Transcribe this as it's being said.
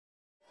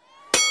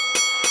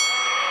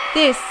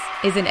This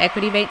is an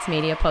Equity Mates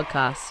Media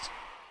podcast.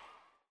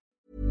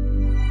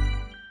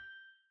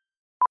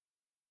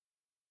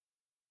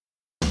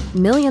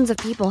 Millions of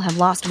people have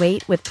lost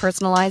weight with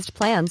personalized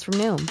plans from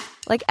Noom.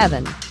 Like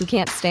Evan, who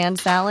can't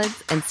stand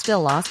salads and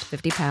still lost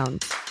 50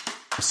 pounds.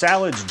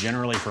 Salads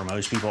generally for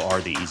most people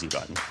are the easy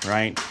button,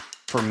 right?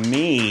 For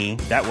me,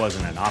 that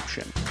wasn't an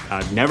option.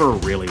 I never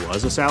really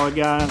was a salad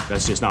guy.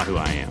 That's just not who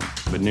I am.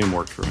 But Noom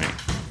worked for me.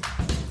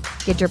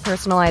 Get your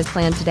personalized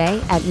plan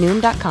today at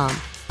Noom.com.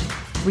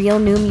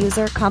 Real Noom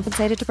user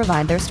compensated to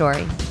provide their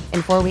story.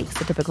 In 4 weeks,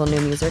 the typical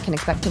Noom user can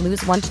expect to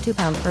lose 1 to 2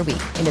 pounds per week.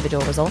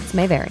 Individual results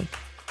may vary.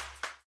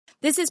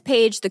 This is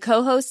Paige, the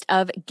co-host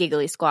of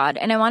Giggly Squad,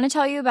 and I want to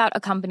tell you about a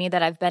company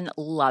that I've been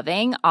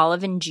loving,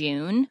 Olive &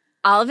 June.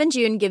 Olive &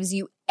 June gives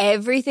you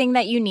everything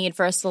that you need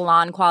for a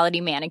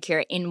salon-quality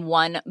manicure in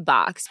one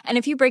box. And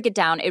if you break it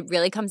down, it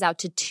really comes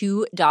out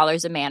to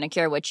 $2 a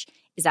manicure, which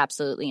is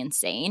absolutely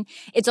insane.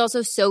 It's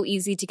also so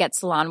easy to get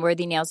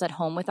salon-worthy nails at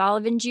home with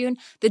Olive & June.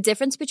 The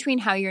difference between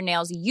how your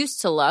nails used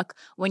to look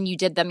when you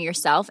did them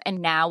yourself and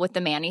now with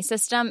the Mani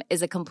system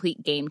is a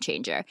complete game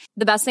changer.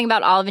 The best thing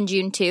about Olive &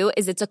 June, too,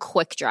 is it's a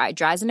quick dry.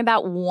 Dries in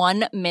about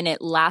 1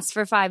 minute, lasts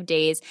for 5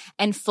 days,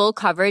 and full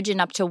coverage in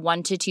up to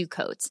 1 to 2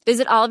 coats.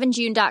 Visit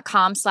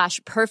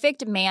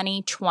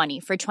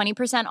oliveandjune.com/perfectmani20 for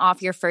 20%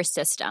 off your first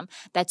system.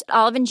 That's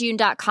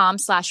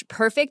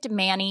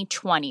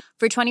oliveandjune.com/perfectmani20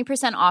 for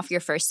 20% off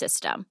your first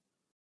system.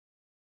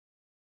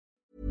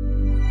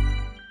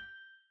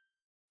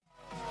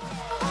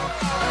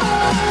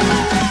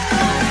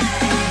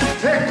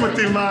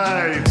 Equity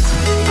Mates.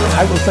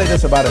 I will say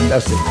this about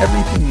investing.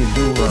 Everything you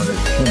do learn is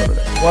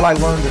cumulative. What I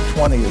learned at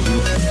 20 is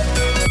useful.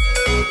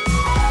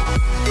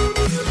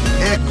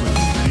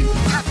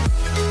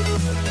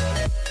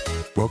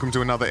 Welcome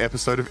to another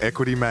episode of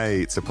Equity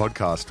Mates, a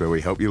podcast where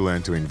we help you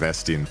learn to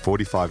invest in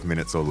 45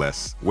 minutes or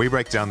less. We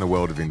break down the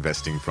world of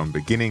investing from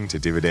beginning to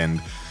dividend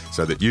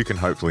so that you can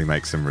hopefully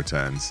make some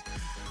returns.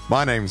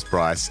 My name's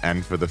Bryce,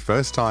 and for the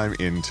first time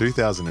in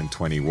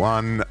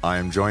 2021, I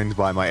am joined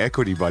by my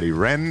equity buddy,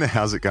 Ren.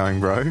 How's it going,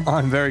 bro?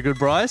 I'm very good,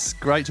 Bryce.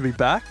 Great to be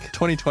back.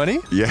 2020.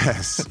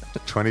 Yes,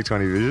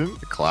 2020 vision.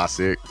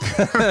 Classic.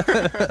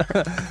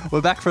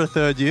 We're back for a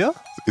third year.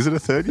 Is it a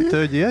third year?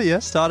 Third year, yeah.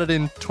 Started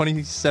in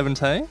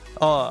 2017.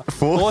 Oh,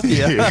 fourth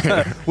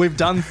year. We've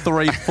done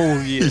 3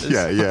 full years.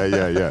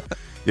 Yeah.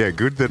 Yeah,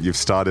 good that you've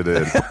started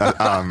it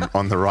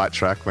on the right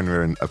track when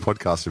we're in a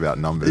podcast about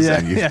numbers. Yeah,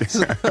 and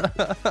yes.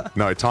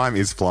 No, time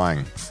is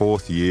flying.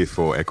 4th year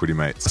for Equity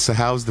Mates. So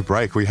how's the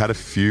break? We had a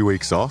few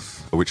weeks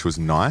off, which was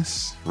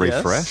nice,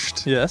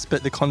 refreshed. Yes,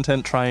 but the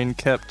content train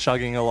kept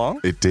chugging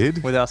along. It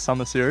did. With our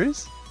summer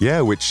series.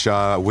 Yeah, which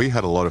we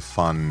had a lot of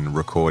fun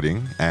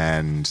recording,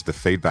 and the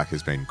feedback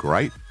has been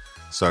great.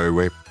 So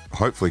we're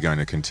hopefully going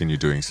to continue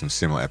doing some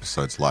similar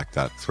episodes like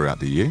that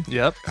throughout the year.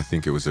 Yep. I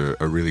think it was a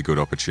really good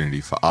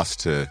opportunity for us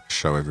to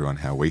show everyone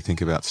how we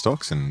think about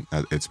stocks, and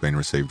it's been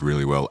received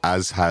really well,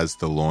 as has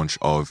the launch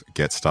of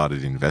Get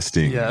Started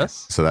Investing.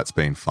 Yes. So that's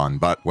been fun.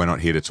 But we're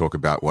not here to talk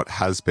about what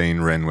has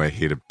been, Ren. We're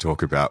here to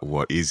talk about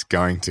what is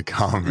going to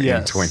come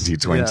in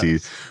 2020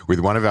 with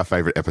one of our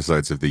favorite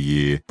episodes of the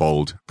year,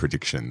 Bold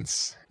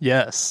Predictions.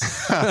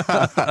 Yes.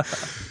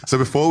 So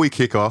before we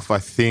kick off, I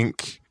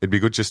think it'd be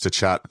good just to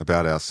chat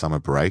about our summer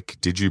break.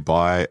 Did you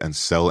buy and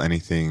sell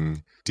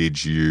anything?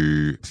 Did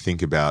you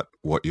think about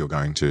what you're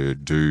going to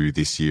do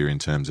this year in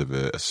terms of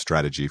a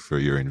strategy for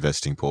your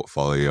investing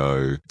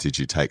portfolio? Did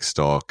you take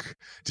stock?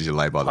 Did you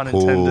lay by the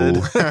pool?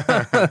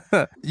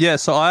 Yeah,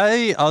 so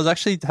I was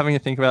actually having a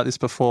think about this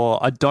before.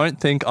 I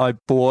don't think I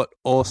bought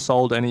or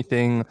sold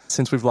anything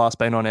since we've last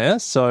been on air,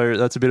 so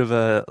that's a bit of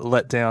a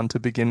letdown to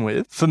begin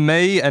with. For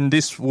me, and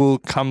this will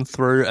come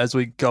through as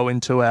we go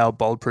into our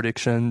bold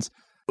predictions,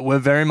 we're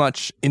very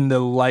much in the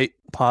late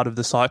part of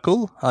the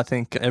cycle. I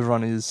think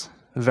everyone is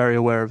very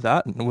aware of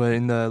that. We're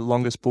in the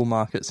longest bull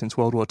market since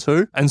World War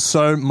II. And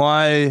so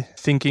my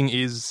thinking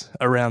is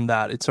around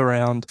that. It's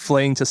around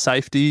fleeing to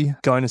safety,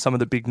 going to some of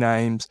the big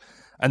names.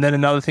 And then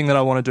another thing that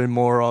I want to do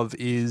more of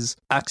is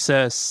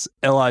access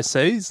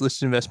LICs,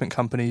 listed investment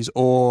companies,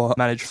 or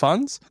managed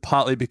funds,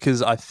 partly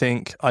because I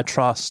think I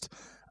trust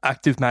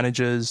active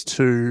managers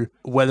to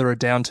weather a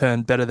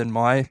downturn better than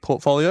my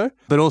portfolio.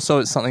 But also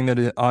it's something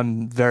that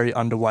I'm very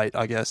underweight,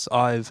 I guess.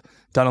 I've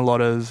done a lot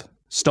of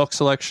stock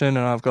selection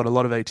and I've got a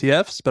lot of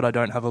ETFs, but I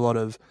don't have a lot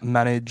of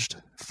managed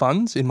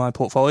funds in my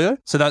portfolio.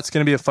 So that's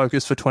going to be a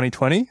focus for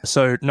 2020.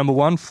 So number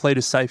 1, flee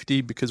to safety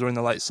because we're in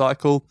the late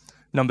cycle.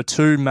 Number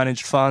 2,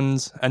 managed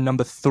funds. And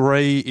number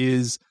 3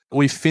 is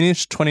we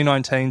finished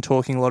 2019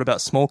 talking a lot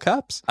about small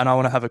caps, and I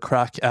want to have a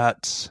crack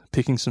at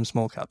picking some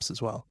small caps as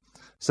well.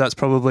 So that's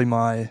probably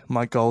my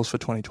goals for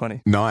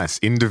 2020. Nice.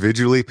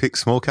 Individually pick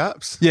small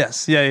caps?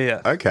 Yes.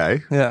 Yeah.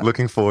 Okay. Yeah.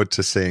 Looking forward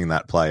to seeing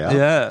that play out.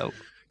 Yeah.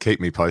 Keep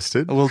me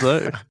posted. Will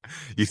do.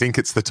 You think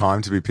it's the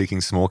time to be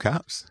picking small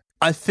caps?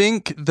 I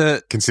think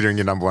that... Considering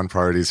your number 1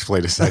 priority is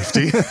flee to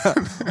safety.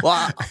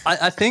 Well,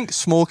 I think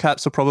small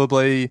caps are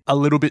probably a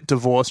little bit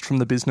divorced from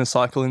the business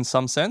cycle in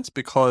some sense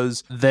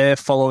because they're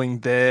following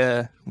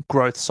their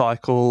growth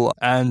cycle,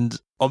 and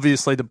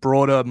obviously the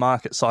broader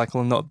market cycle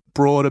and the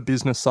broader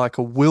business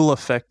cycle will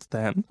affect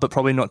them, but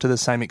probably not to the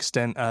same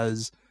extent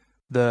as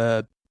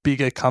the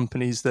bigger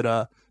companies that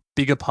are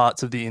bigger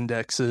parts of the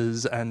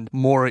indexes and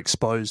more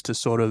exposed to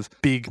sort of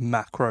big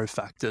macro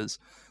factors.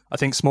 I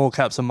think small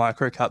caps and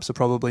micro caps are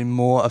probably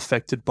more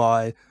affected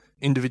by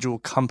individual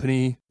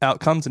company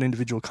outcomes and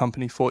individual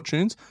company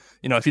fortunes.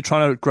 You know, if you're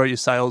trying to grow your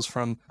sales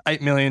from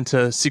 8 million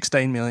to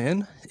 16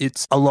 million,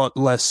 it's a lot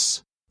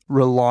less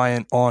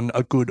reliant on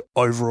a good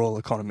overall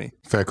economy.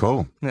 Fair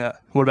call. Yeah.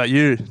 What about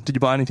you? Did you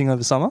buy anything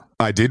over summer?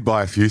 I did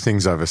buy a few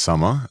things over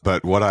summer,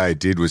 but what I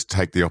did was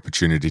take the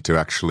opportunity to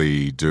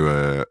actually do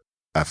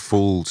a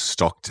full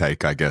stock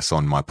take, I guess,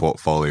 on my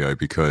portfolio,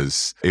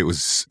 because it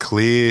was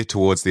clear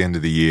towards the end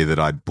of the year that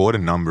I'd bought a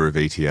number of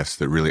ETFs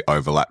that really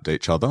overlapped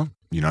each other,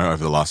 you know,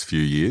 over the last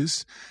few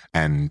years.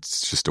 And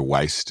it's just a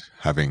waste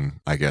having,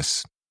 I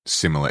guess,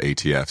 similar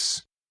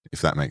ETFs, if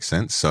that makes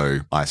sense. So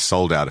I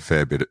sold out a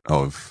fair bit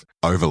of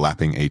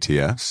overlapping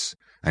ETFs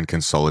and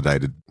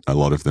consolidated a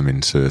lot of them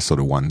into sort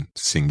of one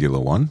singular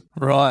one.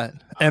 Right.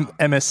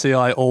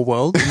 MSCI All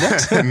World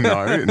Index?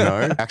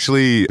 No.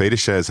 Actually,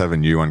 BetaShares have a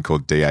new one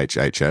called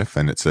DHHF,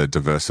 and it's a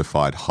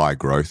diversified high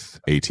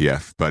growth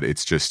ETF, but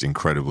it's just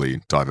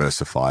incredibly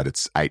diversified.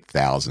 It's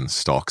 8,000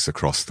 stocks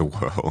across the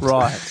world.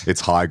 Right.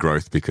 It's high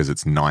growth because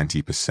it's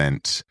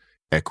 90%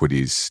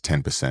 equities,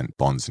 10%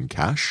 bonds and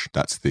cash.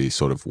 That's the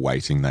sort of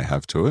weighting they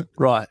have to it.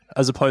 Right.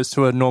 As opposed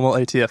to a normal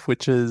ETF,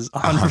 which is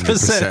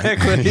 100%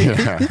 equity.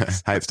 Yeah.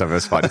 Hey, it's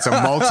diversified. It's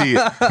a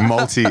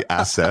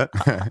multi-asset.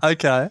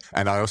 Okay.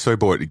 And I also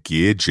bought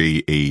Gear,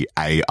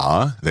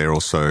 GEAR. They're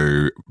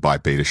also by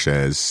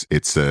BetaShares.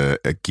 It's a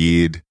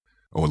geared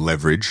or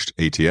leveraged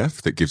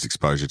ETF that gives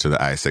exposure to the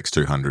ASX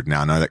 200.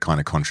 Now, I know that kind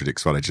of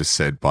contradicts what I just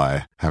said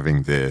by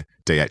having the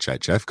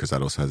DHHF, because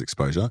that also has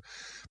exposure.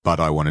 But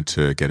I wanted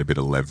to get a bit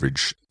of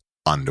leverage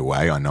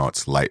underway. I know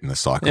it's late in the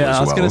cycle as well. Yeah,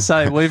 I was going to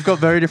say, we've got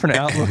very different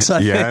outlooks,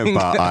 I think.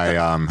 But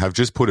I have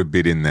just put a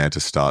bit in there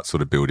to start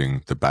sort of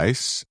building the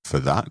base for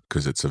that,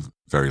 because it's a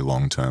very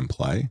long-term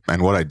play.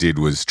 And what I did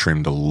was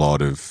trimmed a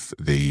lot of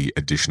the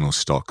additional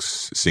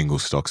stocks, single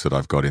stocks that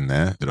I've got in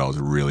there that I was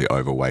really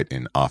overweight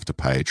in.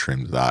 Afterpay,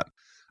 trimmed that.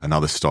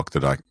 Another stock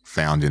that I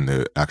found in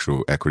the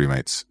actual Equity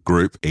Mates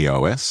group,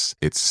 EOS,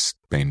 it's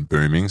been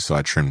booming, so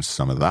I trimmed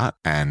some of that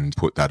and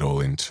put that all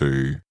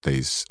into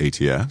these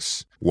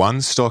ETFs.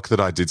 One stock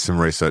that I did some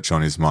research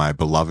on is my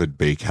beloved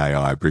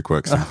BKI,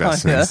 Brickworks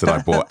Investments, that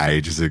I bought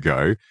ages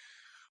ago.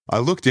 I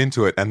looked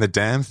into it and the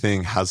damn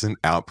thing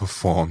hasn't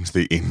outperformed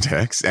the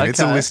index, and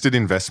it's a listed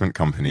investment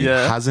company. It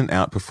hasn't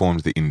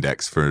outperformed the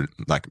index for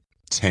like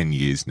 10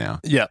 years now.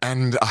 Yeah.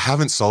 And I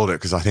haven't sold it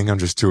because I think I'm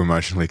just too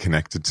emotionally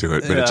connected to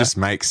it, but it just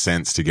makes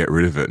sense to get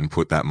rid of it and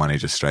put that money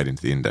just straight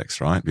into the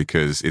index, right?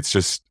 Because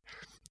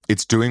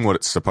it's doing what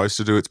it's supposed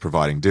to do. It's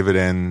providing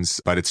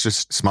dividends, but it's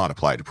just smarter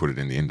play to put it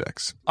in the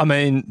index. I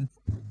mean,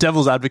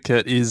 devil's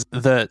advocate is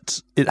that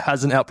it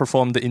hasn't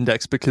outperformed the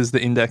index because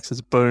the index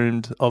has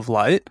boomed of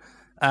late,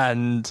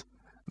 and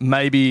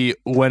maybe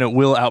when it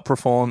will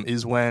outperform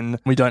is when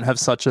we don't have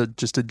such a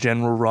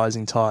general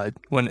rising tide.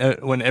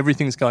 When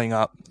everything's going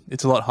up,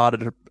 it's a lot harder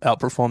to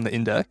outperform the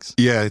index.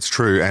 Yeah, it's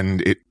true.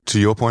 And to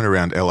your point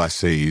around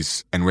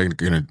LICs, and we're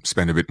going to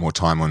spend a bit more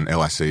time on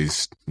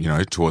LICs, you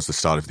know, towards the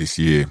start of this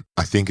year.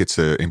 I think it's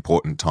an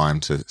important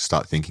time to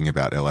start thinking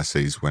about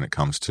LICs when it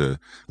comes to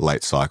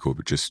late cycle,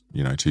 but just,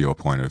 you know, to your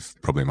point of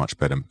probably much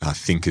better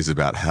thinkers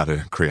about how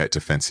to create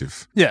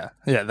defensive. Yeah.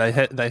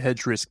 They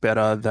hedge risk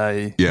better.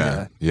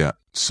 Yeah.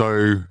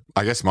 So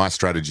I guess my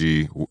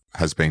strategy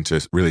has been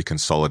to really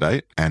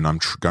consolidate, and I'm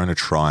going to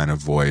try and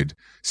avoid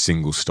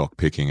single stock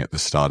picking at the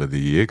start of the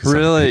year.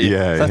 Really?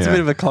 That's a bit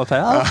of a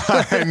cop-out.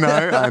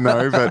 I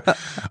know, but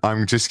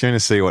I'm just going to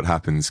see what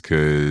happens,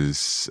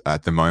 because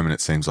at the moment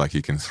it seems like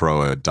you can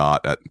throw a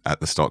dart at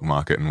the stock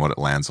market and what it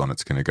lands on,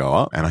 it's going to go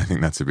up. And I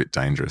think that's a bit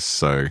dangerous.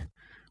 So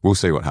we'll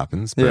see what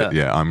happens. But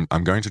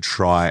I'm going to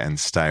try and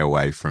stay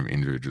away from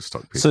individual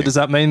stock picking. So does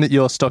that mean that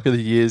your stock of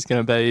the year is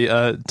going to be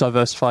a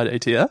diversified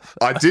ETF?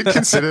 I did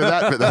consider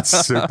that, but that's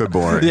super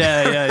boring.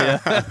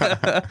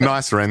 Yeah.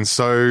 Nice, Ren.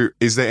 So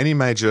is there any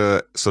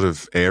major sort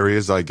of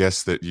areas, I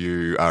guess, that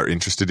you are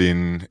interested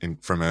in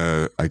from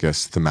a, I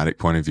guess, thematic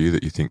point of view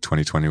that you think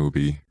 2020 will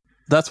be?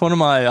 That's one of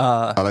my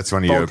that's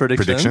one of your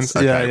predictions?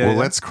 Okay, well,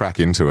 let's crack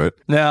into it.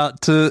 Now,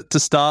 to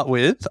start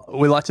with,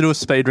 we like to do a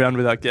speed round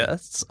with our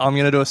guests. I'm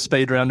going to do a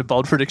speed round of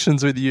bold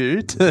predictions with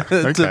you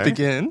to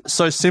begin.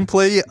 So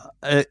simply,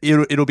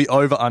 it'll be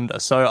over-under.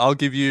 So I'll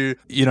give you,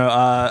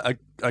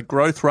 a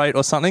growth rate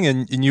or something,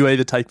 and you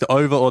either take the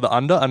over or the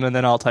under, and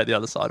then I'll take the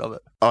other side of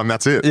it. Oh, and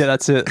that's it? Yeah,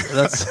 that's it.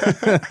 That's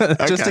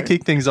just to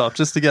kick things off,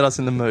 just to get us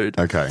in the mood.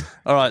 Okay.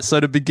 All right,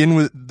 so to begin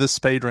with the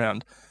speed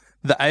round.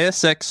 The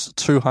ASX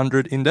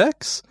 200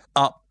 index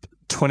up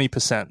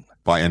 20%.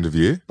 By end of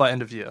year? By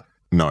end of year.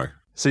 No.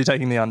 So you're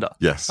taking the under?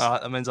 Yes. All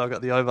right, that means I've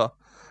got the over.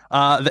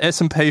 The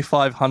S&P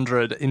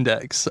 500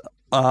 index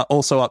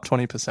also up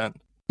 20%.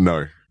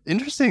 No.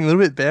 Interesting, a little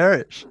bit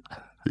bearish.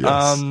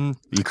 Yes.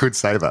 You could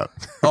say that.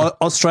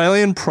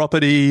 Australian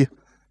property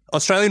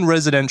Australian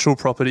residential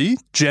property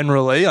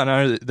generally, I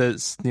know that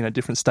there's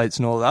different states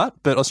and all that,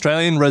 but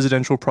Australian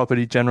residential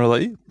property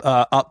generally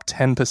up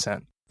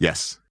 10%.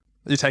 Yes.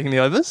 You're taking the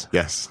overs?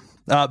 Yes.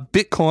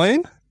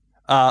 Bitcoin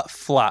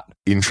flat.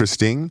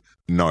 Interesting.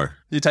 No.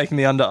 You're taking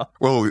the under.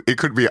 Well, it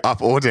could be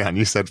up or down.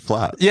 You said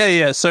flat.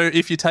 Yeah. So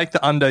if you take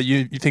the under,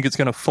 you think it's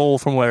going to fall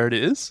from where it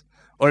is.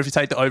 Or if you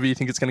take the over, you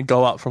think it's going to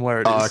go up from where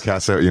it is. Oh, okay. I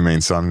see what you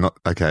mean. So I'm not...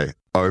 Okay.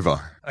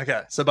 Over.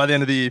 Okay. So by the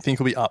end of the year, you think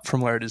it'll be up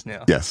from where it is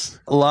now? Yes.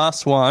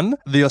 Last one,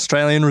 the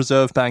Australian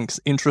Reserve Bank's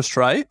interest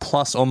rate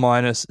plus or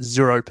minus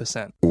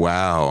 0%.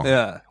 Wow.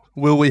 Yeah.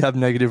 Will we have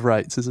negative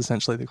rates is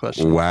essentially the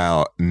question.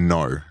 Wow.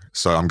 No.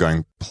 So I'm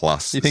going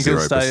plus 0%. You think it'll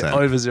stay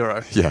over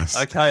 0? Yes.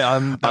 Okay.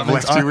 I've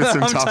left you with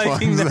some tough I'm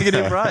taking ones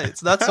negative there. rates.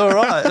 That's all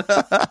right.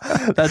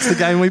 That's the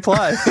game we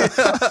play.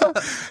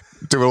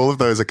 Do all of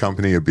those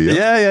accompany a beer?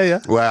 Yeah.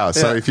 Wow.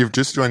 So Yeah. if you've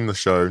just joined the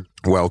show,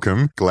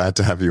 welcome. Glad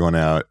to have you on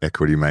our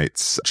Equity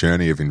Mates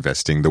journey of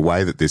investing. The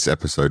way that this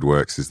episode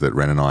works is that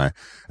Ren and I,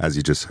 as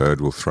you just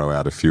heard, will throw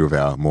out a few of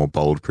our more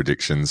bold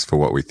predictions for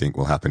what we think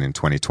will happen in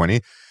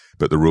 2020.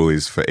 But the rule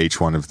is for each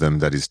one of them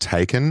that is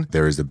taken,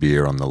 there is a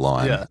beer on the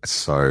line. Yeah.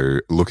 So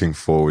looking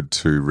forward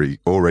to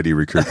already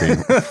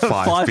recouping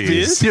five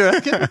beers. You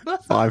reckon?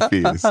 5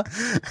 beers.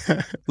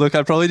 Look,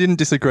 I probably didn't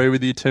disagree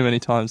with you too many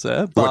times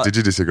there. But What did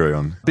you disagree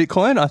on?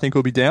 Bitcoin, I think,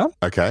 will be down.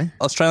 Okay.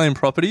 Australian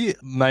property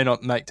may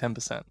not make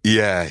 10%.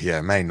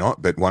 Yeah, may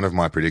not. But one of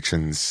my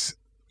predictions,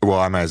 well,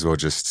 I may as well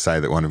just say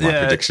that one of my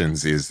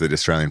predictions is that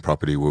Australian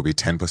property will be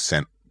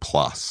 10%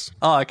 plus.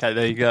 Oh, okay,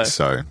 there you go.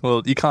 So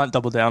well, you can't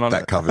double down on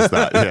that it. covers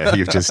that. Yeah,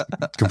 you've just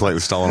completely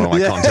stolen all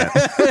my content.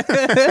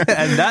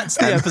 And that's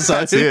the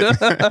episode. That's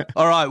it.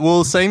 All right,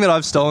 well, seeing that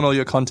I've stolen all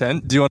your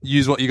content, do you want to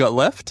use what you got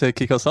left to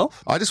kick us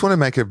off? I just want to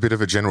make a bit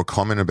of a general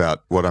comment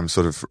about what I'm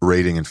sort of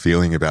reading and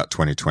feeling about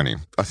 2020.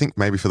 I think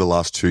maybe for the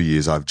last 2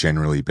 years, I've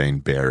generally been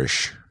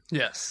bearish.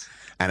 Yes.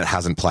 And it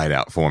hasn't played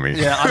out for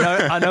me. Yeah,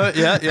 I know.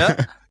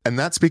 Yeah. And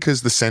that's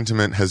because the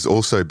sentiment has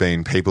also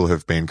been, people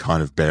have been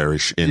kind of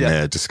bearish in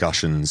their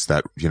discussions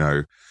that,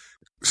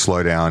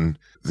 slow down,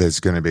 there's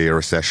going to be a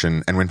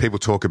recession. And when people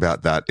talk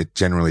about that, it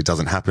generally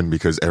doesn't happen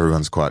because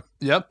everyone's quite,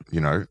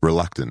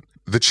 reluctant.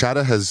 The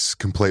chatter has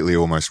completely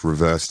almost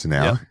reversed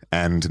now. Yep.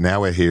 And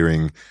now we're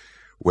hearing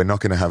we're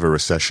not going to have a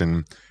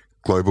recession.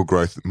 Global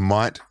growth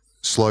might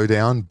slow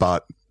down,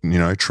 but,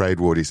 trade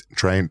war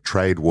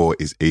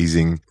is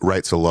easing.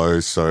 Rates are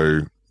low,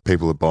 so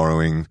people are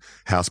borrowing,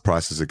 house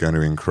prices are going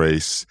to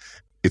increase.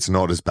 It's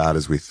not as bad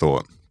as we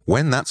thought.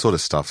 When that sort of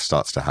stuff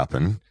starts to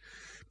happen,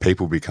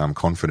 people become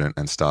confident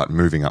and start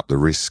moving up the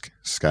risk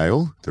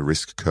scale, the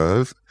risk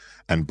curve,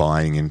 and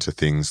buying into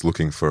things,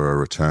 looking for a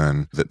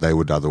return that they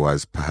would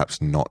otherwise perhaps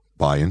not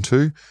buy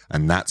into.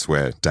 And that's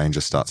where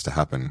danger starts to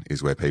happen,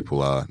 is where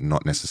people are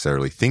not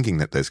necessarily thinking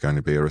that there's going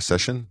to be a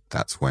recession.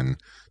 That's when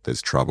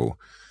there's trouble.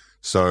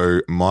 So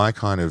my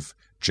kind of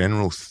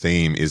general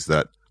theme is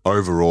that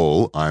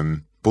overall,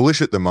 I'm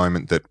bullish at the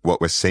moment that what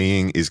we're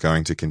seeing is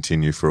going to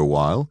continue for a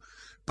while,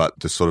 but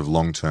the sort of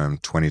long-term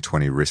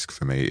 2020 risk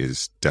for me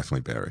is definitely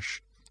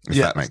bearish, if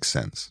that makes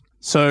sense.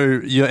 So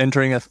you're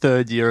entering a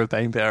third year of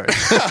being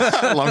bearish.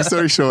 Long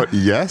story short,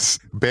 yes.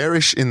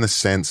 Bearish in the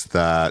sense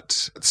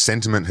that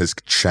sentiment has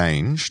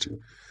changed,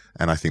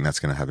 and I think that's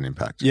going to have an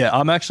impact. Yeah,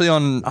 I'm actually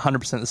on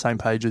 100% the same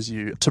page as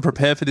you. To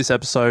prepare for this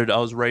episode, I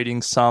was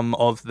reading some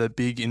of the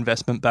big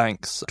investment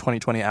banks'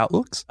 2020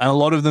 outlooks, and a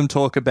lot of them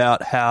talk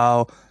about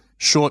how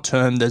short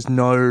term, there's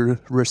no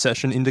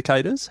recession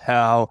indicators,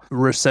 how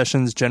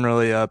recessions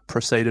generally are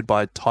preceded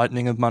by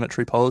tightening of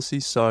monetary policy,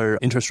 so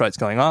interest rates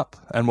going up,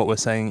 and what we're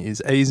seeing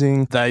is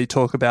easing. They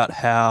talk about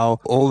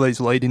how all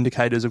these lead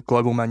indicators of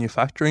global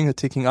manufacturing are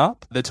ticking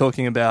up. They're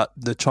talking about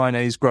the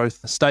Chinese growth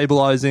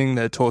stabilizing.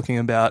 They're talking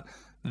about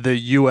the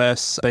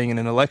US being in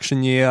an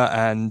election year,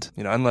 and,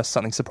 unless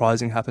something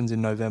surprising happens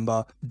in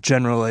November,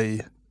 generally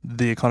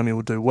the economy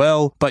will do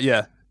well. But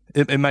yeah,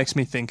 it makes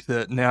me think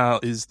that now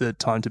is the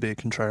time to be a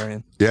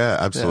contrarian. Yeah,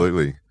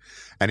 absolutely. Yeah.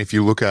 And if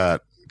you look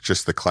at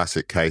just the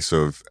classic case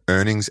of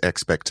earnings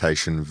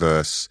expectation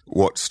versus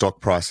what stock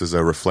prices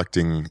are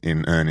reflecting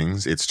in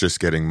earnings, it's just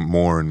getting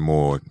more and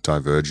more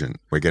divergent.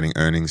 We're getting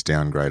earnings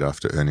downgrade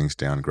after earnings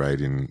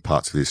downgrade in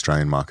parts of the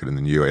Australian market and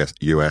the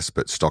US,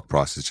 but stock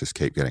prices just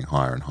keep getting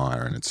higher and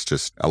higher, and it's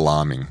just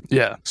alarming.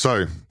 Yeah.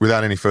 So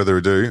without any further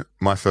ado,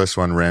 my first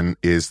one, Ren,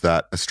 is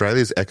that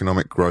Australia's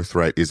economic growth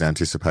rate is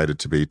anticipated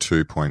to be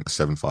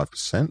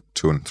 2.75%,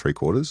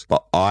 2.75%.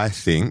 But I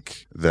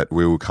think that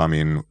we will come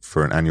in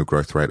for an annual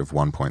growth rate of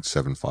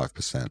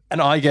 1.75%.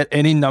 And I get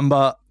any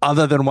number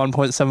other than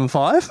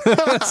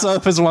 1.75? So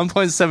if it's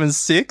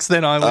 1.76,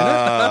 then I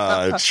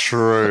win it?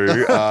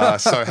 True.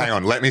 So hang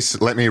on. Let me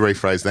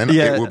rephrase then.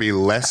 Yeah. It will be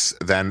less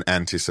than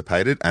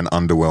anticipated and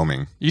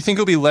underwhelming. You think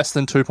it'll be less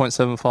than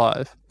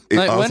 2.75?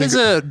 When has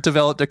a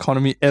developed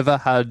economy ever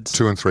had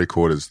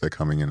 2.75%? They're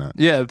coming in at.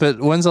 Yeah, but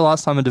when's the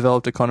last time a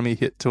developed economy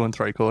hit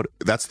 2.75%?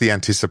 That's the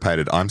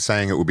anticipated. I'm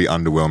saying it will be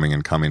underwhelming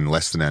and come in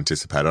less than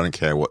anticipated. I don't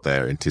care what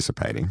they're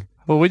anticipating.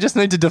 Well, we just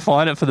need to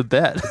define it for the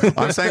bet.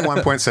 I'm saying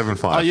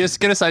 1.75. Oh, you're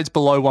going to say it's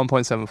below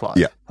 1.75?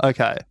 Yeah.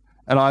 Okay.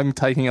 and I'm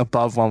taking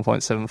above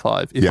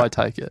 1.75 if Yeah. I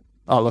take it.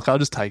 Oh, look, I'll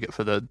just take it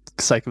for the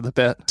sake of the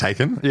bet.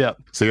 Taken? Yeah,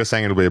 So you're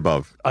saying it'll be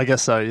above? I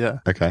guess so, yeah.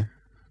 Okay.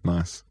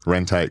 Nice.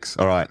 Ren takes.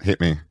 All right, hit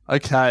me.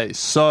 Okay,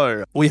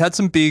 so we had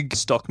some big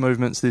stock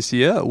movements this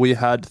year. We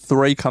had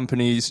 3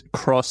 companies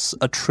cross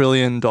 $1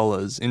 trillion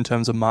in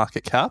terms of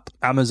market cap: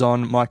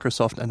 Amazon,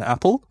 Microsoft, and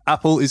Apple.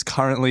 Apple is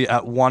currently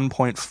at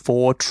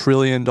 $1.4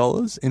 trillion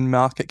in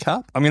market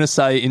cap. I'm going to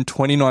say in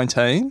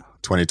 2019,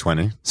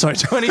 2020. sorry,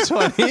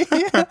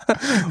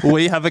 2020,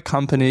 we have a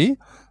company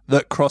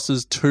that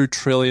crosses $2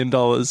 trillion.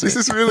 This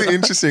is really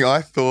interesting.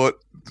 I thought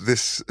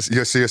this...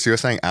 So you're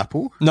saying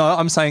Apple? No,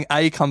 I'm saying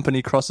a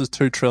company crosses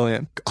 $2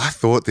 trillion. I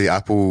thought the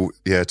Apple,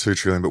 2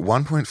 trillion, but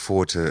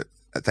 1.4 to...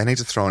 They need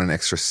to throw in an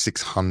extra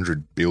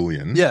 600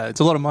 billion. Yeah, it's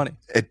a lot of money.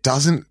 It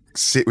doesn't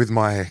sit with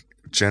my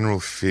general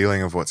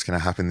feeling of what's going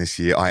to happen this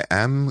year. I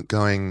am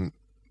going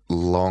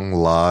long,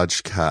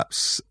 large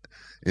caps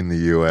in the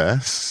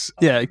US.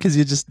 Yeah, because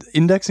you're just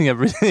indexing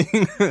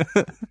everything.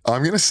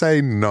 I'm going to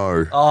say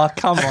no. Oh,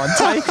 come on,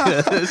 take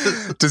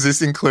it. Does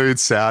this include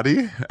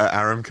Saudi,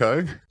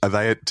 Aramco? Are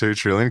they at 2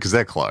 trillion? Because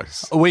they're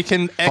close. We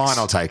can... Fine,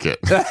 I'll take it.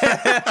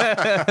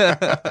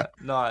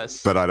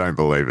 Nice. But I don't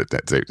believe it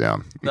deep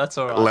down. That's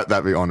all right. Let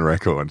that be on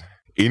record.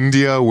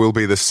 India will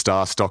be the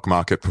star stock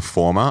market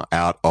performer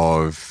out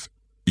of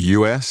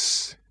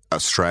US,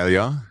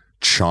 Australia,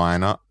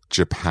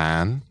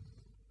 Japan.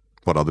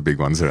 What other big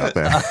ones are out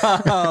there?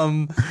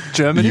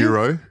 Germany?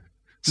 Euro.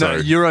 No,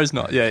 Euro's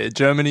not. Yeah,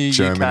 Germany,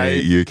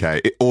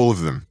 UK. All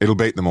of them. It'll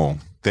beat them all.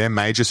 Their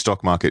major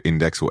stock market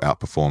index will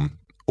outperform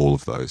all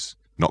of those,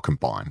 not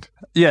combined.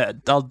 Yeah,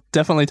 I'll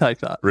definitely take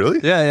that. Really?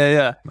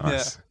 Yeah.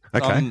 Nice. Yeah.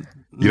 Okay.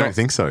 You don't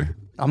think so?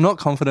 I'm not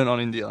confident on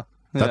India.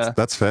 Yeah.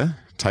 That's fair.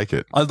 Take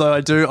it. Although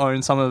I do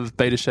own some of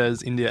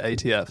BetaShares India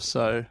ETF,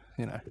 so,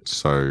 you know.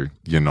 So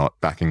you're not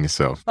backing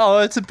yourself. Oh,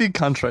 it's a big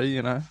country,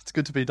 you know. It's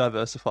good to be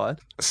diversified.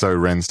 So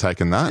Ren's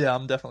taken that? Yeah,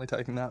 I'm definitely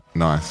taking that.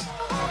 Nice.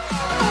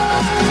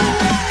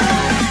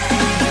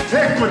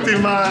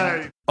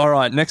 All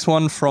right, next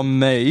one from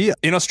me.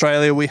 In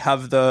Australia, we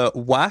have the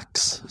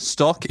WAX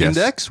stock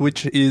index,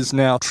 which is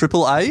now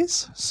triple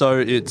A's. So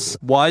it's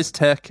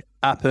WiseTech,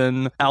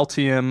 Appen,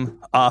 Altium,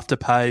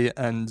 Afterpay,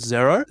 and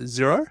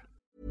Xero.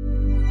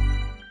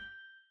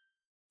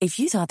 If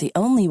you thought the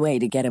only way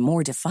to get a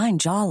more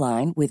defined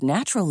jawline with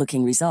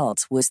natural-looking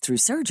results was through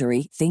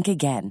surgery, think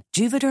again.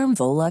 Juvederm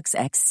Volux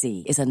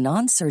XC is a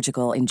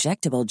non-surgical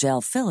injectable gel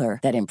filler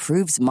that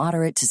improves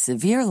moderate to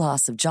severe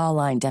loss of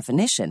jawline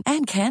definition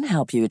and can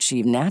help you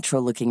achieve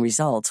natural-looking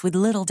results with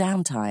little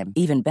downtime.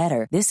 Even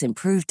better, this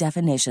improved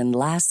definition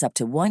lasts up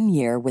to 1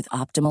 year with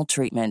optimal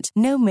treatment.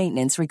 No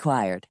maintenance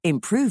required.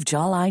 Improve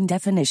jawline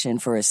definition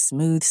for a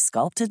smooth,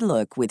 sculpted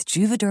look with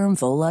Juvederm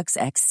Volux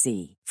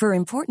XC. For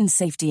important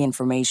safety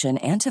information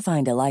and to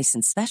find a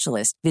licensed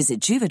specialist, visit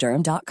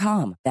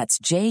Juvederm.com. That's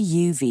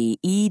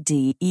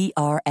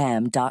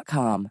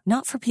JUVEDERM.com.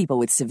 Not for people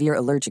with severe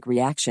allergic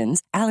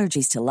reactions,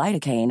 allergies to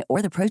lidocaine,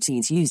 or the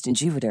proteins used in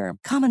Juvederm.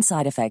 Common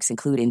side effects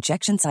include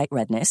injection site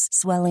redness,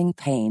 swelling,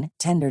 pain,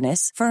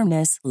 tenderness,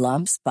 firmness,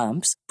 lumps,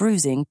 bumps,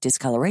 bruising,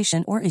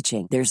 discoloration, or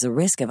itching. There's a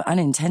risk of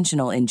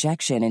unintentional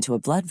injection into a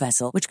blood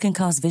vessel, which can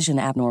cause vision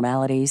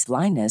abnormalities,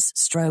 blindness,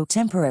 stroke,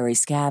 temporary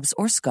scabs,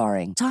 or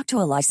scarring. Talk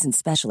to a licensed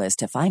specialist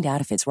to find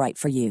out if it's right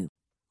for you.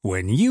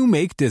 When you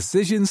make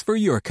decisions for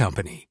your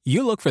company,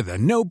 you look for the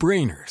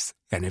no-brainers.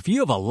 And if you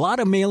have a lot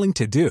of mailing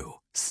to do,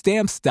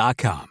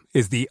 Stamps.com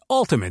is the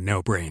ultimate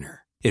no-brainer.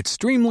 It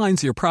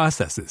streamlines your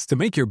processes to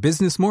make your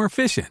business more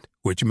efficient,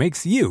 which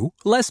makes you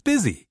less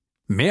busy.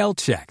 Mail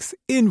checks,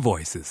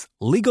 invoices,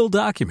 legal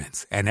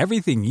documents, and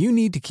everything you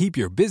need to keep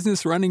your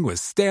business running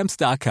with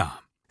Stamps.com.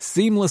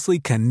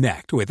 Seamlessly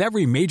connect with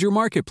every major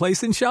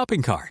marketplace and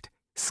shopping cart.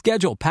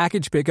 Schedule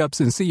package pickups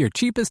and see your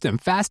cheapest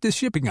and fastest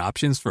shipping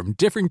options from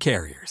different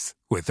carriers.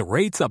 With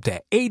rates up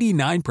to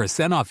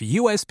 89% off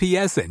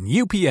USPS and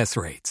UPS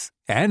rates.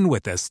 And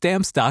with the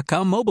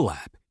Stamps.com mobile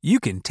app,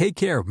 you can take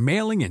care of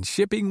mailing and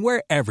shipping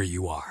wherever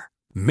you are.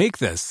 Make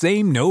the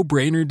same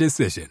no-brainer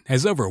decision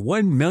as over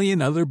 1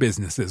 million other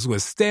businesses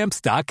with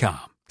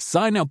Stamps.com.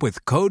 Sign up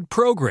with code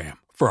PROGRAM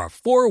for a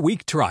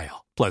 4-week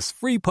trial, plus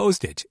free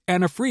postage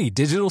and a free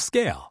digital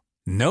scale.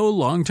 No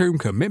long-term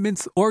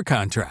commitments or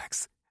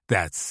contracts.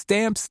 That's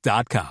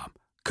Stamps.com.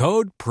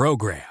 Code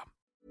PROGRAM.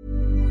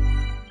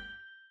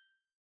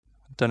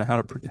 Don't know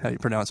how you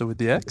pronounce it with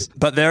the X.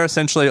 But they're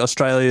essentially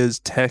Australia's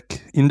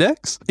tech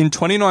index. In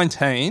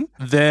 2019,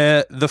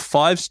 the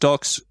 5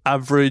 stocks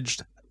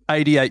averaged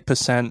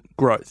 88%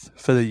 growth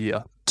for the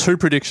year. 2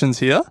 predictions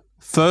here.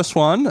 First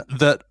one,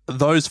 that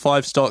those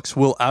 5 stocks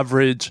will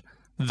average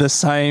the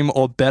same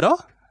or better.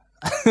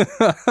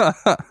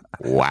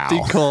 Wow.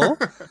 Big call.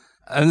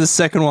 And the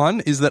second one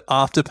is that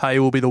Afterpay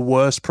will be the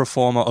worst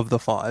performer of the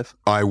 5.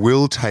 I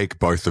will take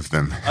both of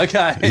them.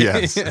 Okay.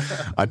 Yes.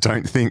 I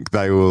don't think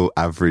they will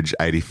average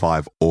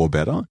 85 or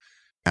better.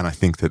 And I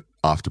think that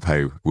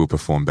Afterpay will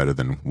perform better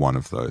than one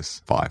of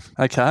those 5.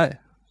 Okay.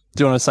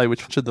 Do you want to say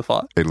which of the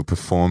 5? It'll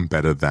perform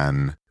better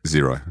than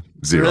Xero.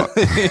 Really?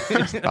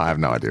 I have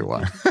no idea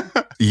why.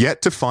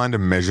 Yet to find a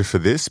measure for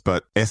this,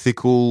 but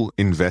ethical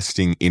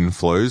investing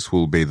inflows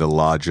will be the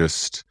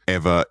largest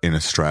ever in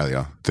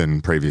Australia than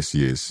previous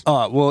years.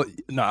 Oh, well,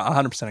 no, I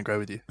 100% agree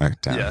with you. Oh,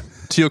 damn. Yeah.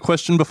 To your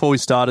question before we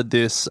started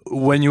this,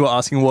 when you were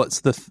asking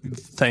what's the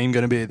theme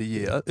going to be of the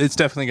year, it's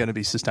definitely going to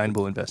be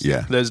sustainable investing.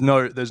 Yeah. There's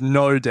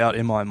no doubt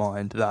in my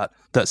mind that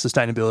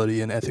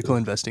sustainability and ethical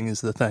investing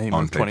is the theme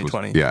of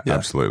 2020. Yeah,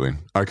 absolutely.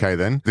 Okay,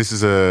 then. This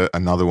is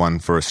another one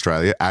for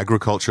Australia.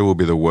 Agriculture will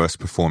be the worst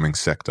performing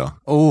sector.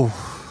 Oh,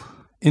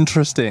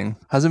 interesting.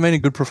 Hasn't been a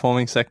good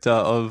performing sector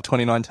of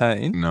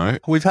 2019. No.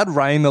 We've had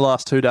rain the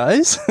last 2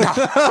 days.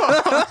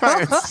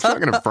 It's not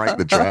going to break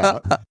the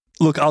drought.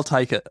 Look, I'll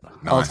take it.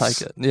 Nice. I'll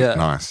take it. Yeah.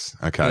 Nice.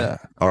 Okay. Yeah.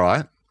 All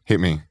right. Hit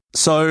me.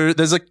 So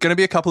there's going to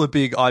be a couple of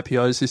big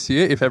IPOs this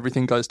year if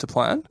everything goes to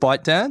plan.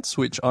 ByteDance,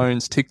 which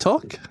owns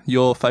TikTok,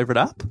 your favourite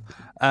app.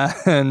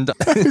 And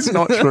it's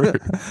not true.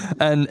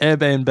 And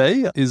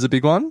Airbnb is a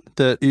big one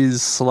that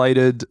is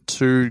slated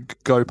to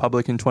go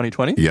public in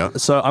 2020. Yeah.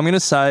 So I'm going to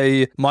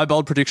say my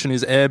bold prediction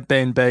is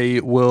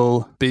Airbnb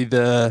will be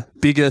the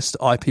biggest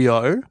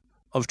IPO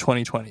of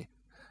 2020.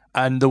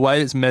 And the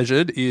way it's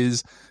measured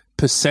is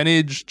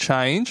percentage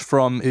change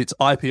from its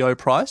IPO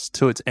price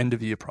to its end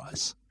of year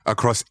price.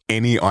 Across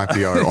any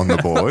IPO on the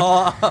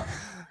board?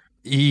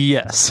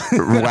 Yes.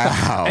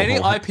 Wow. Any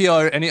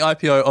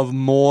IPO of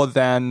more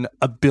than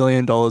 $1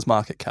 billion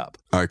market cap.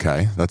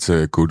 Okay, that's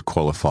a good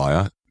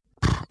qualifier.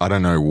 I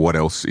don't know what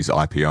else is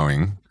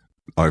IPOing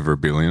over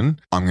 $1 billion.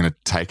 I'm going to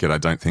take it. I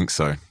don't think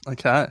so.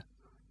 Okay.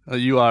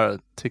 You are a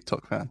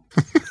TikTok fan.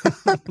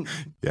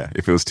 Yeah,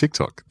 if it was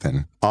TikTok,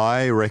 then.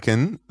 I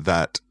reckon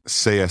that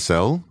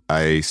CSL,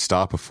 a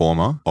star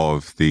performer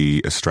of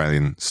the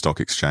Australian Stock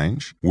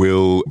Exchange,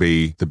 will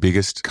be the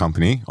biggest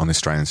company on the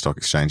Australian Stock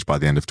Exchange by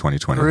the end of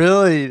 2020.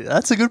 Really?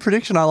 That's a good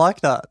prediction. I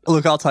like that.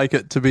 Look, I'll take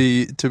it to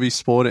be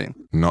sporting.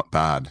 Not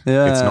bad.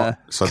 Yeah. It's not.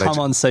 So Come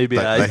on,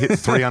 CBA. They hit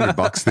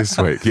 $300 this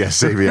week. Yeah,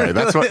 CBA.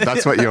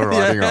 That's what you're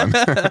riding on.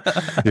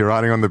 You're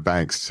riding on the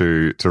banks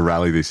to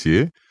rally this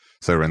year.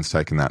 So Ren's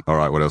taken that. All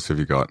right, what else have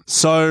you got?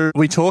 So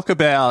we talk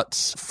about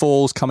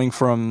falls coming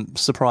from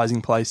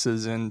surprising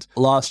places, and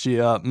last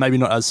year, maybe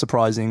not as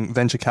surprising,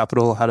 venture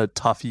capital had a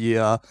tough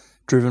year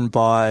driven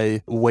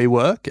by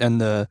WeWork and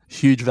the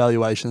huge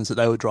valuations that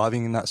they were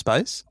driving in that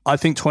space. I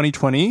think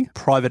 2020,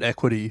 private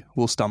equity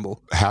will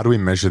stumble. How do we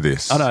measure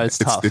this? I know, it's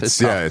tough. It's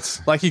tough. Yeah,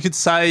 it's like you could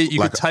say,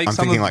 like, could take I'm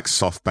thinking like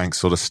SoftBank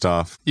sort of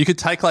stuff. You could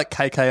take like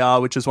KKR,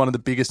 which is one of the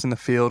biggest in the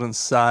field, and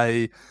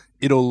say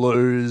it'll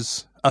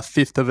lose a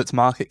fifth of its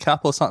market cap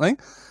or something.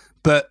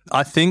 But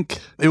I think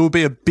it will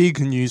be a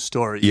big news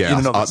story. Yeah, in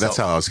and of itself. That's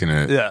how I was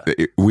going to...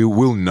 Yeah. We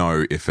will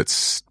know if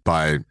it's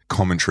by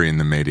commentary in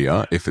the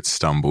media, if it's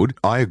stumbled.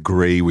 I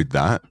agree with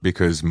that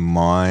because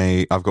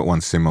I've got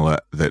one similar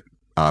that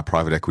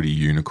private equity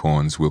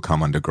unicorns will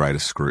come under greater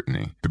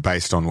scrutiny. But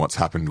based on what's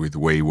happened with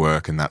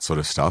WeWork and that sort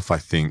of stuff, I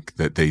think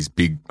that these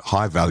big,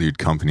 high-valued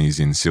companies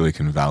in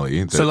Silicon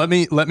Valley... So let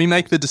me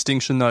make the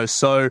distinction though.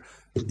 So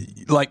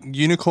like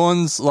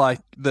unicorns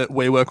like that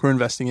WeWork we're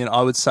investing in,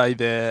 I would say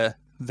they're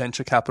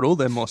venture capital,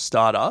 they're more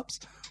startups.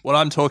 What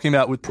I'm talking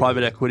about with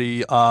private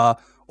equity are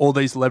all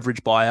these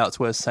leverage buyouts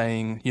we're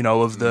seeing,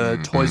 of the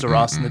Toys R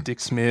Us and the Dick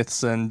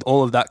Smiths and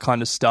all of that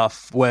kind of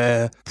stuff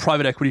where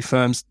private equity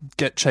firms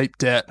get cheap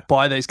debt,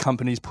 buy these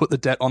companies, put the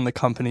debt on the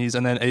companies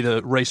and then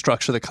either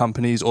restructure the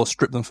companies or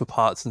strip them for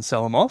parts and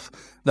sell them off.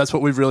 That's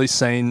what we've really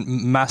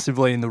seen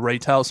massively in the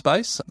retail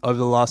space over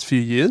the last few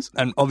years.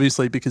 And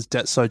obviously because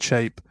debt's so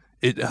cheap,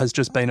 it has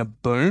just been a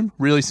boom.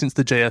 Really, since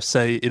the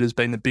GFC, it has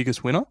been the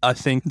biggest winner. I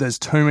think there's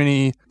too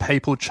many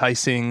people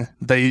chasing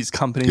these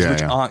companies,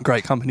 which aren't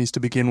great companies to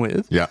begin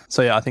with. Yeah.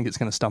 So, I think it's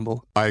going to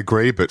stumble. I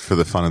agree, but for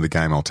the fun of the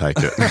game, I'll take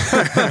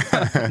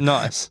it.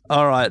 Nice.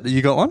 All right.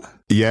 You got one?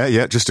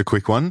 Yeah. Just a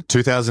quick one.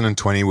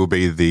 2020 will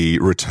be the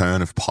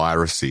return of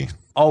piracy.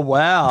 Oh,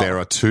 wow. There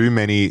are too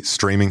many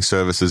streaming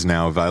services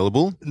now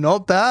available.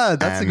 Not bad.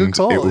 That's a good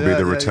call. It will be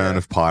the return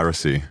of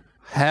piracy.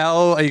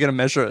 How are you going to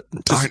measure it?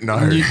 Don't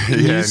know.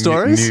 News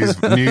stories? News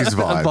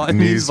vibe.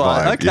 News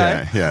vibe.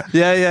 Okay.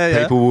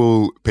 Yeah.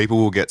 People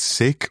will get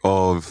sick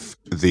of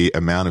the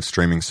amount of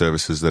streaming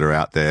services that are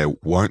out there,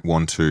 won't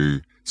want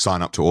to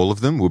sign up to all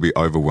of them, will be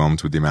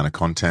overwhelmed with the amount of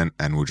content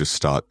and will just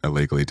start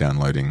illegally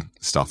downloading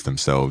stuff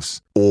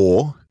themselves.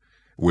 Or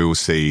we will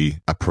see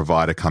a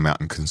provider come out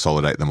and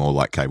consolidate them all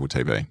like cable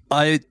TV.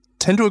 I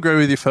tend to agree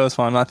with your first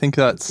one. I think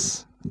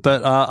that's...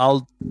 But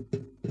I'll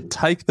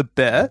take the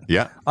bet.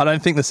 Yeah. I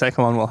don't think the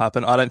second one will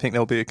happen. I don't think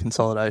there'll be a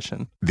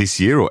consolidation. This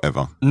year or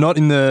ever? Not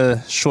in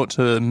the short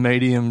to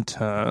medium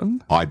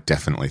term. I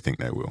definitely think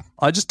they will.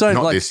 I just don't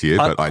Not this year,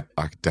 but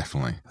I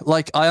definitely.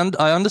 Like, I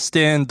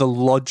understand the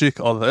logic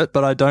of it,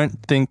 but I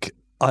don't think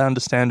I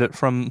understand it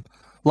from...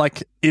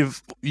 Like,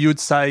 if you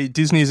would say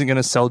Disney isn't going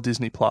to sell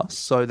Disney Plus,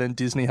 so then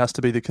Disney has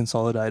to be the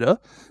consolidator.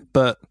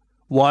 But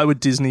why would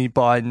Disney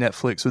buy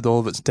Netflix with all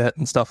of its debt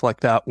and stuff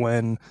like that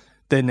when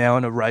they're now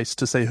in a race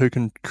to see who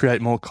can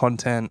create more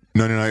content.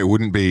 No. It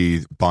wouldn't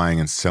be buying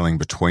and selling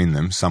between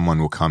them. Someone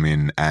will come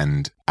in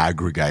and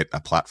aggregate a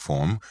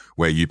platform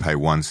where you pay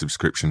one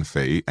subscription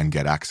fee and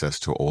get access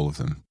to all of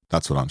them.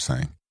 That's what I'm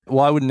saying.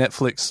 Why would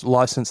Netflix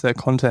license their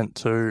content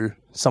to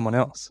someone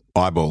else?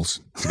 Eyeballs.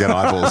 To get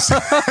eyeballs.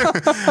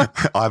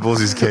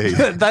 Eyeballs is key.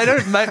 They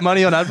don't make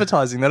money on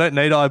advertising. They don't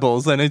need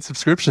eyeballs. They need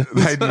subscriptions.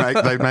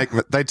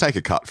 They'd take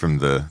a cut from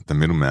the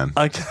middleman.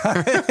 Okay.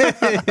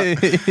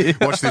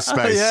 Watch this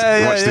space.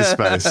 Watch this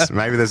space.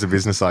 Maybe there's a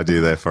business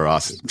idea there for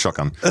us.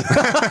 Shotgun. All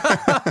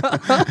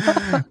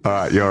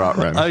right, you're up,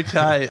 Ren.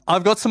 Okay.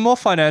 I've got some more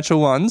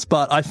financial ones,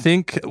 but I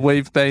think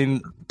we've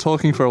been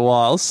talking for a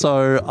while,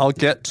 so I'll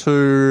get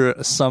to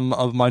some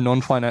of my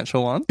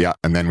non-financial ones. Yeah,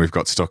 and then we've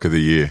got stock of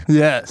the year.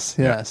 Yes.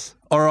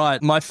 All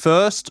right, my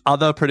first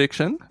other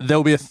prediction,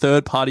 there'll be a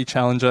third-party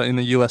challenger in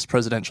the US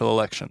presidential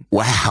election.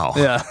 Wow.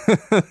 Yeah.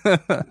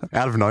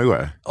 Out of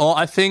nowhere. Or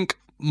I think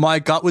my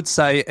gut would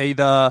say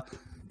either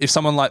if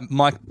someone like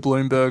Mike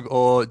Bloomberg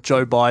or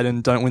Joe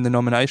Biden don't win the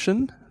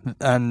nomination,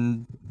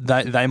 and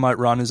they might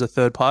run as a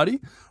third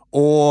party,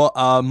 or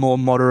a more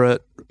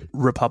moderate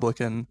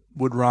Republican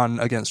would run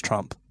against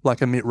Trump,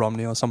 like a Mitt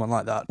Romney or someone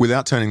like that.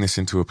 Without turning this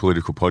into a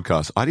political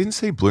podcast, I didn't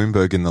see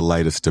Bloomberg in the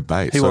latest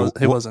debate. He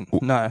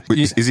wasn't. No.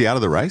 Is he out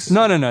of the race?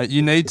 No.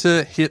 You need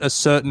to hit a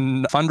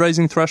certain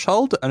fundraising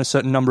threshold and a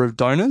certain number of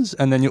donors,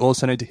 and then you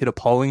also need to hit a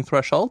polling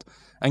threshold.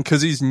 And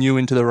because he's new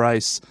into the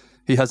race,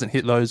 he hasn't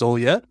hit those all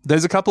yet.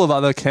 There's a couple of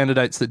other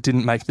candidates that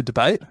didn't make the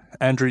debate,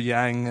 Andrew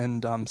Yang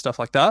and stuff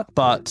like that.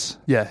 But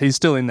yeah, he's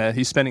still in there.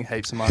 He's spending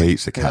heaps of money.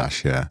 Heaps of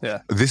cash, yeah.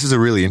 Yeah. This is a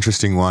really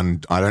interesting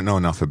one. I don't know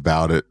enough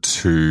about it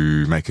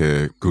to make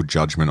a good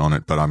judgment on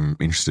it, but I'm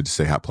interested to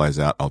see how it plays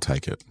out. I'll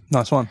take it.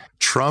 Nice one.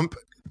 Trump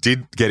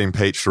did get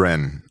impeached,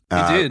 Ren. He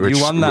did. You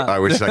won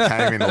that. Which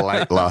came in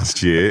late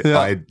last year.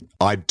 Yeah.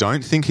 I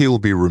don't think he will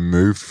be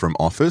removed from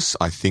office.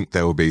 I think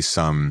there will be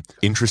some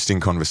interesting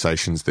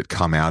conversations that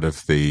come out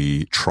of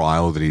the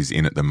trial that he's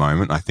in at the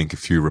moment. I think a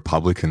few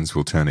Republicans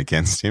will turn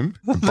against him.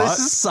 This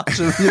is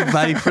such a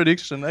vague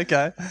prediction.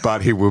 Okay.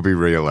 But he will be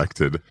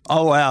re-elected.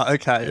 Oh, wow.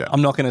 Okay. Yeah.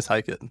 I'm not going to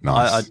take it.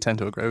 Nice. I tend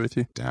to agree with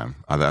you. Damn.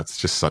 That's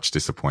just such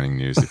disappointing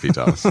news if he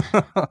does.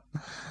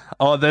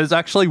 Oh, there's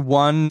actually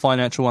one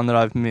financial one that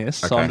I've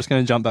missed, so I'm just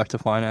going to jump back to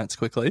finance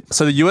quickly.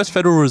 So the US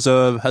Federal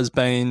Reserve has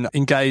been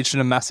engaged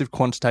in a massive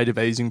quantitative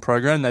easing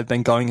program. They've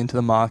been going into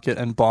the market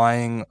and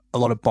buying a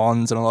lot of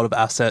bonds and a lot of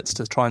assets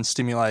to try and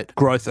stimulate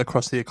growth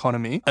across the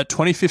economy. At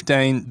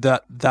 2015,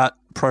 that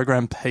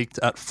program peaked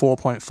at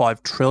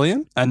 $4.5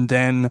 trillion, and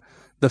then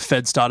the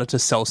Fed started to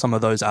sell some of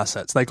those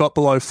assets. They got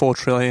below $4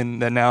 trillion.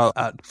 They're now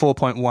at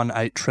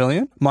 $4.18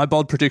 trillion. My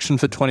bold prediction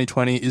for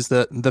 2020 is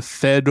that the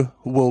Fed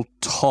will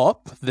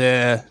top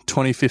their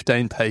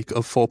 2015 peak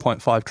of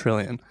 $4.5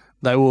 trillion.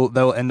 They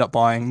will end up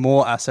buying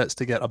more assets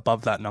to get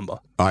above that number.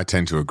 I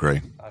tend to agree.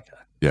 Okay.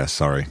 Yeah,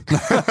 sorry.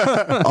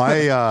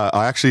 I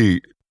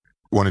actually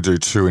want to do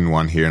two in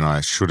one here, and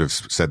I should have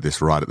said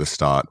this right at the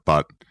start,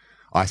 but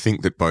I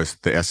think that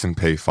both the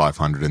S&P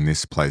 500, and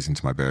this plays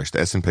into my bearish,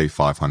 the S&P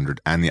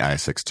 500 and the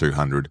ASX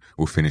 200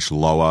 will finish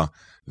lower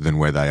than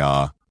where they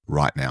are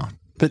right now.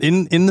 But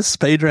in the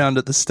speed round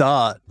at the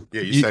start...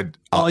 Yeah, you said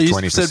up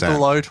 20%. You said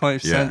below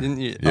 20%,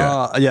 didn't you?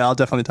 Yeah. Yeah, I'll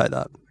definitely take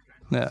that.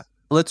 Yeah.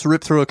 Let's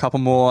rip through a couple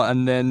more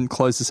and then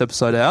close this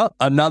episode out.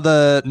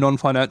 Another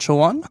non-financial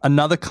one.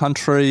 Another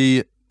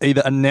country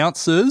either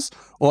announces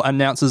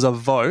a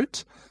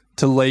vote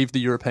to leave the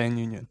European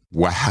Union.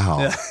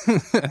 Wow.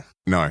 Yeah.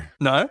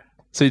 No?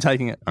 So you're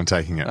taking it? I'm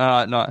taking it. All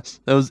right,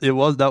 nice. That was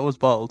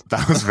bold.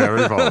 That was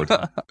very bold.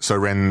 So,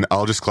 Ren,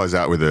 I'll just close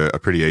out with a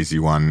pretty easy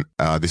one.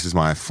 This is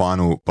my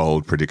final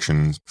bold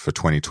prediction for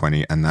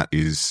 2020, and that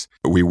is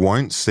we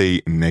won't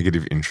see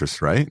negative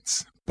interest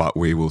rates, but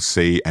we will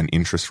see an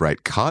interest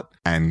rate cut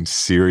and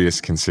serious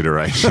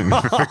consideration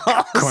for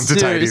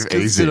quantitative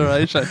easing.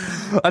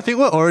 I think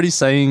we're already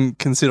seeing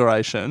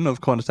consideration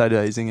of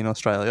quantitative easing in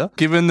Australia.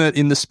 Given that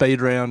in the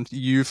speed round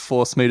you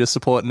forced me to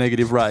support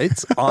negative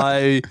rates,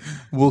 I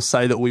will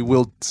say that we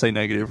will see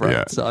negative rates.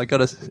 Yeah. So I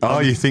got to. Oh,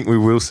 you think we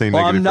will see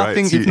negative I'm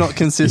nothing rates? if not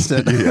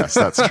consistent. Yes,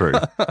 that's true.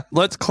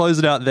 Let's close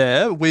it out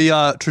there. We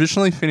are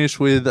traditionally finished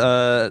with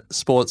a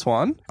sports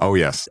one. Oh,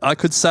 yes. I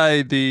could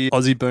say the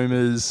Aussie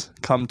Boomers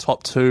come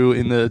top 2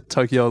 in the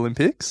Tokyo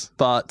Olympics,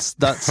 but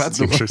that's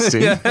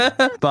interesting.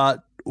 Yeah.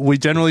 But we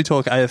generally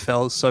talk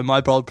AFL, so my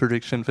bold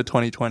prediction for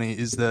 2020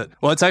 is that,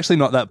 well, it's actually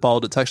not that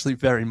bold, it's actually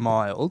very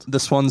mild. The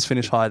Swans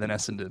finish higher than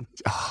Essendon.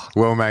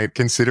 Well, mate,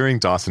 considering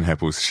Dyson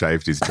Heppel's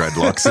shaved his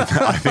dreadlocks,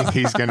 I think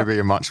he's going to be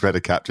a much better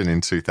captain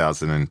in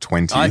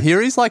 2020. I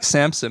hear he's like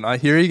Samson. I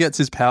hear he gets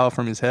his power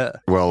from his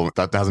hair. Well,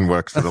 that hasn't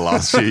worked for the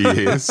last few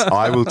years.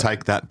 I will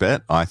take that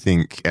bet. I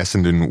think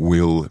Essendon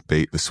will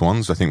beat the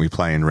Swans. I think we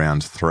play in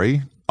round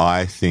 3.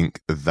 I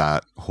think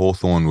that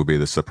Hawthorn will be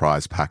the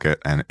surprise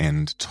packet and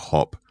end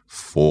top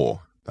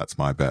 4. That's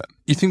my bet.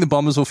 You think the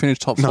Bombers will finish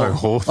top 4? No,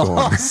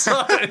 Hawthorn.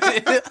 Sorry.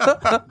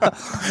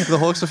 The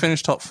Hawks will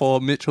finish top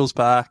 4. Mitchell's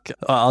back.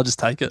 I'll just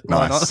take it.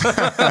 Nice.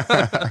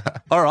 Why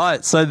not? All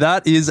right. So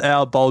that is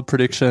our bold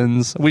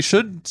predictions. We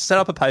should set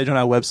up a page on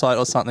our website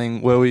or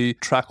something where we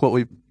track what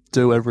we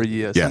do every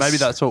year. So Yes. maybe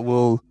that's what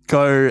we'll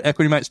go,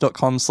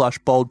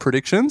 equitymates.com/bold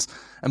predictions.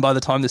 And by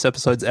the time this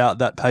episode's out,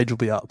 that page will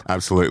be up.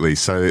 Absolutely.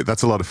 So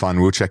that's a lot of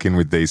fun. We'll check in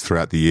with these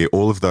throughout the year.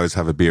 All of those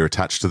have a beer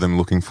attached to them.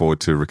 Looking forward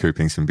to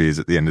recouping some beers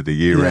at the end of the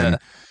year. Yeah. And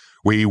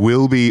we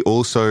will be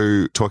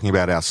also talking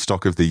about our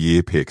stock of the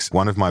year picks.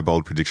 One of my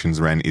bold predictions,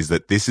 Ren, is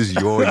that this is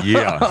your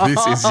year.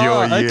 This is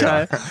your year.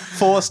 Okay.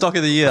 4 stock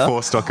of the year.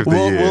 4 stock of the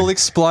year. We'll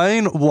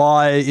explain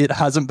why it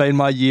hasn't been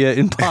my year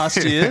in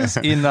past years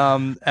in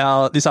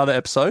this other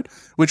episode,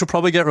 which will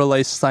probably get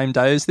released same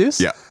day as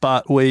this. Yeah.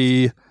 But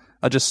we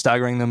are just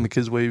staggering them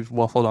because we've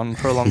waffled on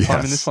for a long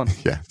time in this one.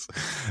 Yes.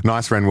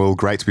 Nice, Ren. Well,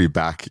 great to be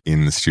back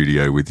in the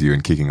studio with you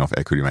and kicking off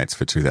Equity Mates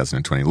for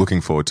 2020.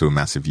 Looking forward to a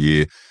massive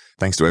year.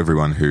 Thanks to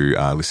everyone who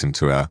listened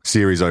to our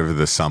series over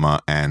the summer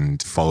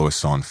and follow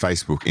us on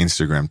Facebook,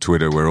 Instagram,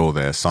 Twitter. We're all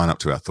there. Sign up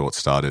to our Thought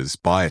Starters.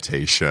 Buy a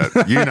T-shirt.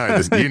 You know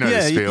this. You know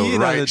Yeah, this feel. you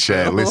know Rate, the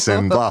share, drill.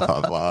 listen. Blah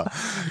blah blah.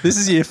 This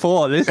is year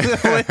 4.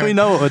 We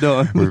know what we're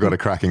doing. We've got a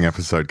cracking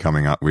episode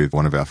coming up with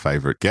one of our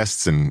favourite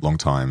guests and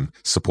longtime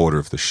supporter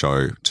of the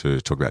show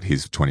to talk about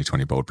his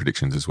 2020 bold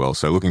predictions as well.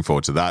 So looking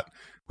forward to that.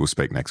 We'll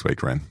speak next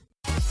week, Ren.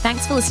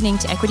 Thanks for listening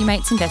to Equity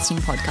Mates Investing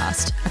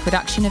Podcast, a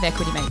production of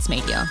Equity Mates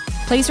Media.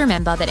 Please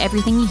remember that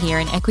everything you hear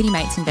in Equity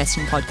Mates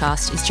Investing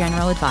Podcast is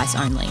general advice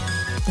only.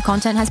 The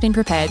content has been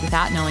prepared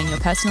without knowing your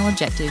personal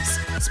objectives,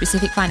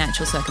 specific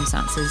financial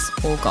circumstances,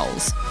 or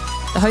goals.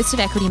 The host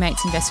of Equity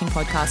Mates Investing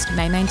Podcast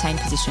may maintain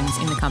positions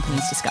in the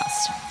companies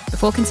discussed.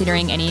 Before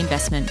considering any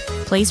investment,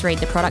 please read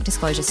the product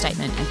disclosure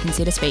statement and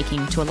consider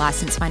speaking to a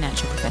licensed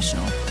financial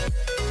professional.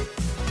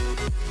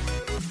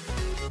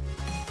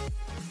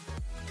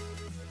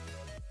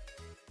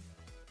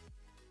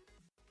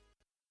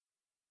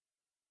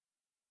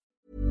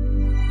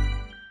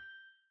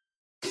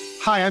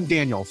 Hi, I'm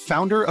Daniel,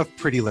 founder of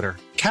Pretty Litter.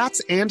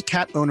 Cats and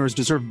cat owners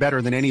deserve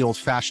better than any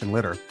old-fashioned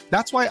litter.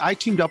 That's why I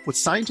teamed up with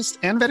scientists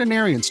and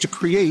veterinarians to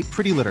create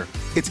Pretty Litter.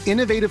 Its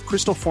innovative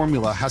crystal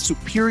formula has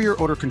superior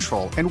odor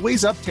control and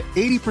weighs up to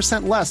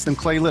 80% less than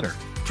clay litter.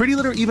 Pretty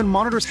Litter even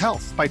monitors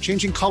health by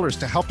changing colors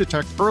to help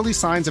detect early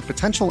signs of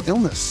potential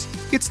illness.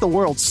 It's the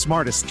world's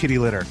smartest kitty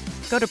litter.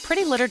 Go to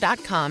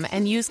prettylitter.com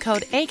and use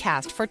code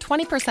ACAST for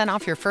 20%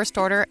 off your first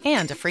order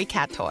and a free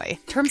cat toy.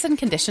 Terms and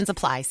conditions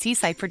apply. See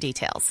site for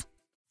details.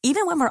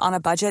 Even when we're on a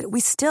budget, we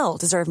still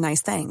deserve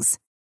nice things.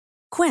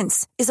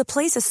 Quince is a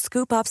place to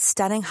scoop up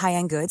stunning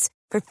high-end goods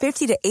for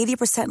 50 to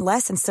 80%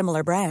 less than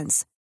similar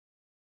brands.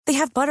 They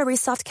have buttery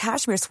soft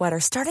cashmere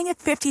sweaters starting at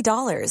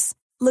 $50,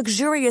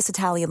 luxurious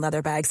Italian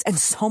leather bags, and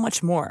so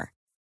much more.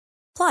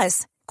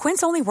 Plus,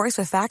 Quince only works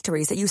with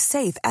factories that use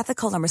safe,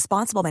 ethical, and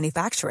responsible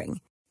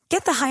manufacturing.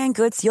 Get the high-end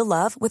goods you'll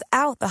love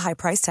without the high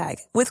price tag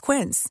with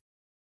Quince.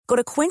 Go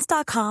to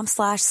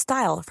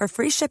quince.com/style for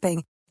free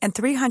shipping and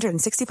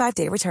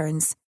 365-day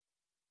returns.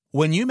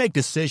 When you make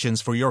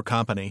decisions for your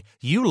company,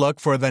 you look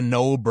for the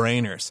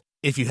no-brainers.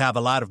 If you have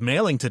a lot of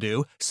mailing to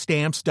do,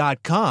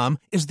 Stamps.com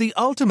is the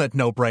ultimate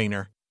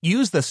no-brainer.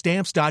 Use the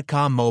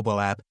Stamps.com mobile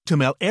app to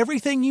mail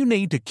everything you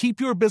need to keep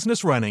your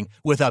business running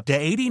with up to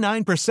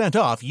 89%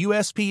 off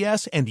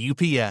USPS and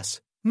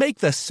UPS. Make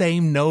the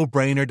same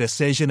no-brainer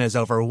decision as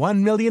over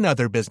 1 million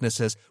other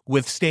businesses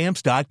with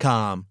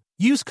Stamps.com.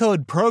 Use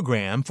code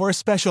PROGRAM for a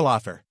special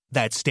offer.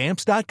 That's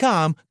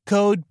Stamps.com,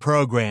 code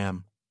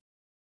PROGRAM.